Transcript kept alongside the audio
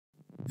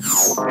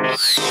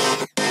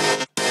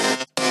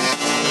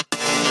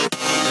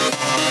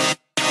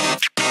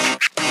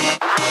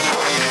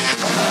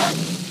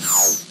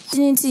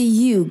To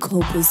you,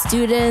 COPA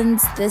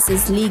students. This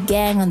is Lee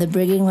Gang on the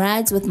Brigging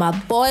Rides with my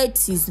boy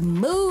Too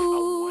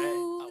Smooth.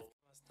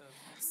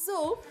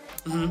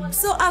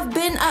 So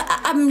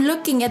I'm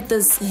looking at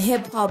this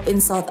hip hop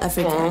in South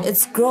Africa.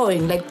 It's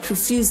growing like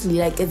profusely,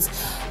 like it's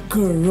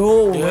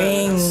growing.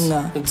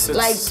 Yeah, it's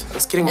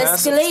getting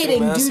massive.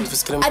 Escalating, It's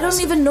getting dude. I don't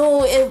massive. even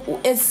know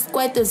if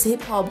quite is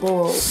hip hop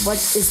or what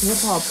is hip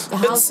hop.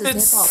 House is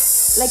hip hop.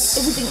 Like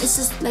everything is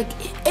just like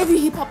every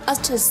hip hop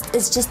artist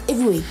is just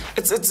everywhere.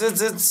 It's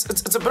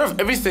a bit of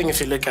everything if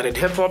you look at it.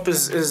 Hip hop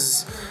is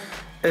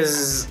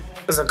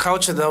a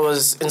culture that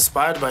was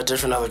inspired by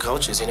different other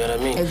cultures, you know what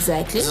I mean?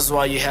 Exactly. This is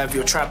why you have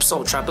your trap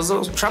soul. Trap is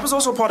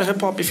also part of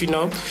hip hop, if you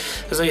know.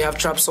 This is why you have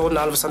trap soul, and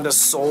all of a sudden there's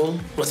soul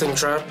within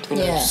trap, you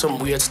know, some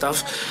weird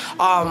stuff.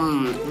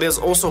 There's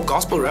also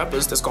gospel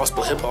rappers, there's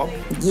gospel hip hop.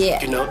 Yeah.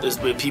 You know, there's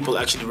where people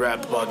actually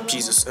rap about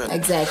Jesus and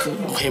Exactly.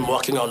 him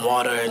walking on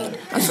water and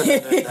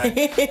something like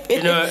that.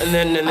 You know, and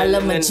then I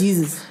love my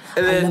Jesus.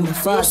 And then I love my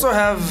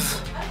Father.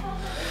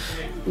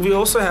 we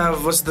also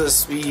have what's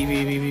this?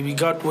 We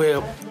got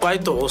where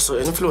Kwaito also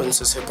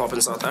influences hip hop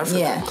in South Africa.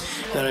 Yeah. You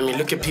know what I mean?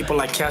 Look at people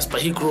like Casper.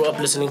 He grew up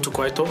listening to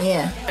Kwaito.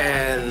 Yeah.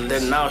 And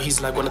then now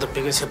he's like one of the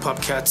biggest hip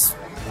hop cats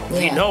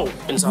we know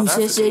in South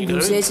Africa. You know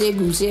what I mean?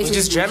 We're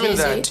just jamming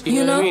that.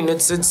 You know what I mean?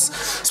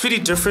 It's pretty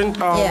different.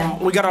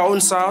 We got our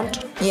own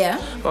sound. Yeah.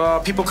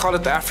 People call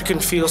it the African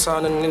feel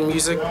sound in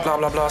music, blah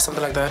blah blah,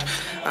 something like that.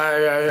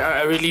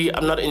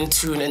 I'm not in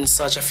tune and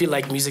such. I feel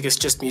like music is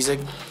just music.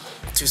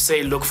 To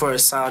say look for a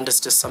sound is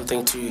just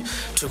something too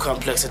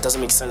complex. It doesn't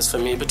make sense for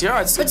me. But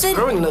yeah, it's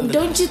growing.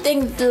 Don't you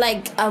think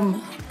like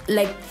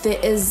there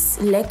is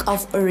lack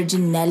of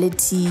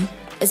originality,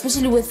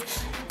 especially with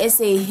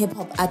SA hip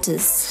hop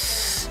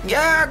artists?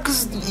 Yeah,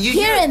 because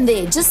here and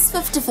there, just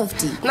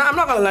 50-50. Nah, I'm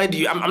not gonna lie to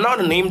you. I'm not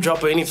a name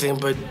drop or anything,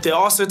 but there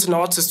are certain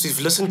artists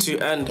we've listened to,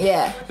 and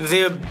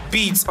their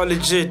beats are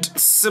legit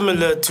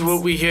similar to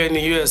what we hear in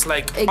the US,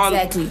 like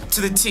exactly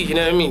to the T. You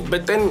know what I mean?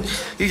 But then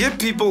you get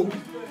people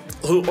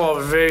who are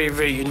very,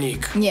 very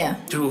unique. Yeah.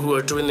 Who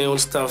are doing their own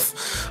stuff.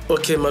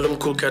 Okay, Malum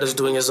Cool Cat is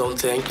doing his own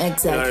thing.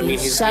 Exactly. You know what I mean?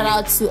 Shout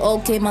out to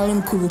OK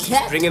Malum Cool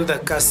Cat. Bringing the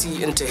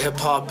Kasi into hip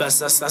hop,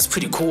 that's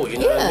pretty cool, you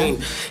know what I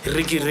mean?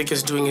 Rick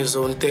is doing his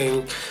own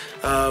thing.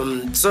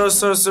 So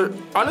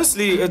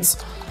honestly, it's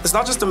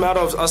not just a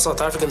matter of us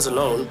South Africans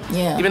alone.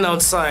 Yeah. Even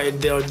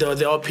outside, there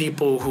are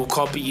people who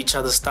copy each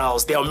other's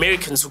styles. There are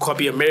Americans who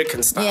copy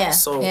American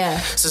styles. Yeah.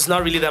 So it's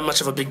not really that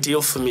much of a big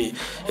deal for me.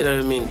 You know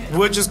what I mean?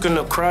 We're just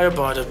gonna cry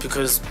about it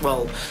because,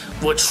 well,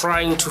 we're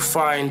trying to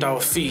find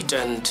our feet,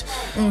 and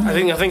I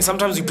think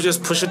sometimes we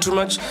just push it too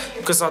much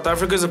because South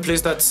Africa is a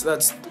place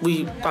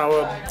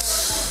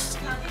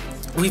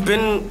we've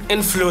been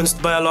influenced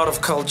by a lot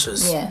of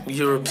cultures. Yeah.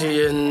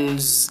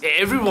 Europeans,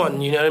 everyone,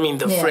 you know what I mean?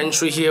 The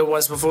French were here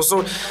once before.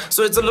 So it's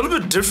a little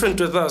bit different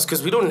with us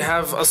because we don't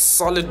have a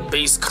solid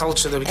base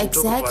culture that we can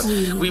talk about.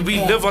 We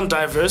live on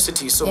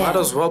diversity, so might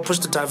as well push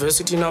the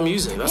diversity in our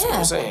music. That's what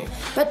I'm saying.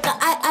 But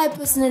I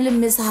personally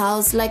miss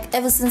house. Like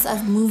ever since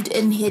I've moved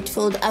in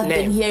Hatfield, I've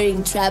been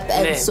hearing trap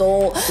and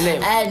soul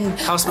and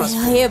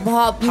hip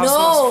hop.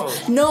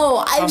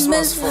 No, I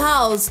miss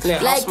house.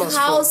 Like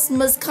house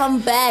must come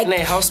back.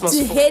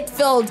 To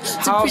Hatfield,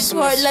 to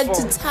Pretoria,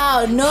 to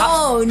town.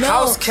 No.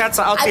 House cats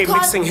are out there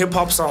mixing hip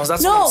hop songs.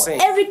 That's what I'm saying.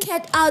 No, every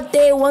cat out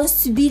there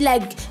wants to be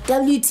like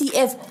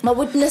WTF, my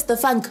witness the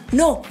funk.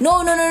 No.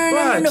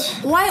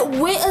 Why?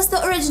 Where is the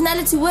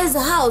originality? Where's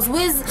the house?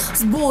 Where's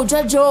Bo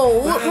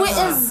Jojo?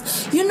 Where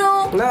is, you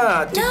know?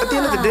 At the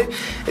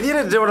end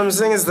of the day, what I'm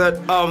saying is that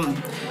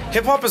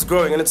hip hop is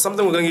growing, and it's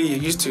something we're gonna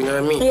get used to. You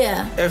know what I mean?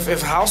 Yeah.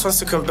 If house wants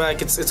to come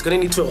back, it's gonna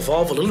need to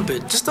evolve a little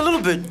bit, just a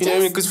little bit. You know what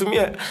I mean? Because for me,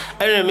 I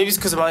don't know, maybe it's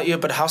because of my ear,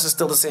 but house is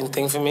still the same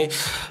thing for me.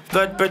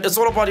 But it's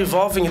all about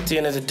evolving at the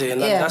end of the day, and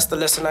that's the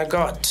lesson I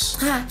got.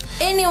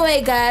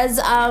 Anyway, guys,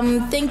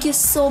 thank you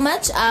so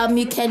much.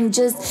 You can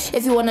just,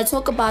 if you want to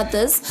talk about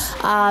this,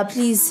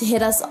 please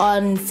hit us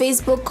on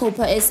Facebook,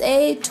 COPA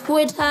SA,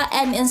 Twitter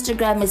and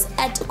Instagram is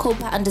at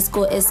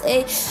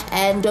COPA_SA,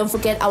 and don't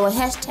forget our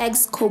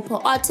hashtags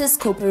COPA Artists,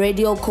 COPA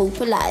Radio,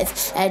 COPA Live,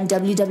 and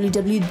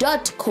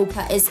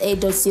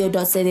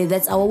www.copasa.co.za.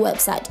 That's our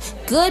website.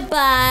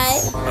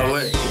 Goodbye.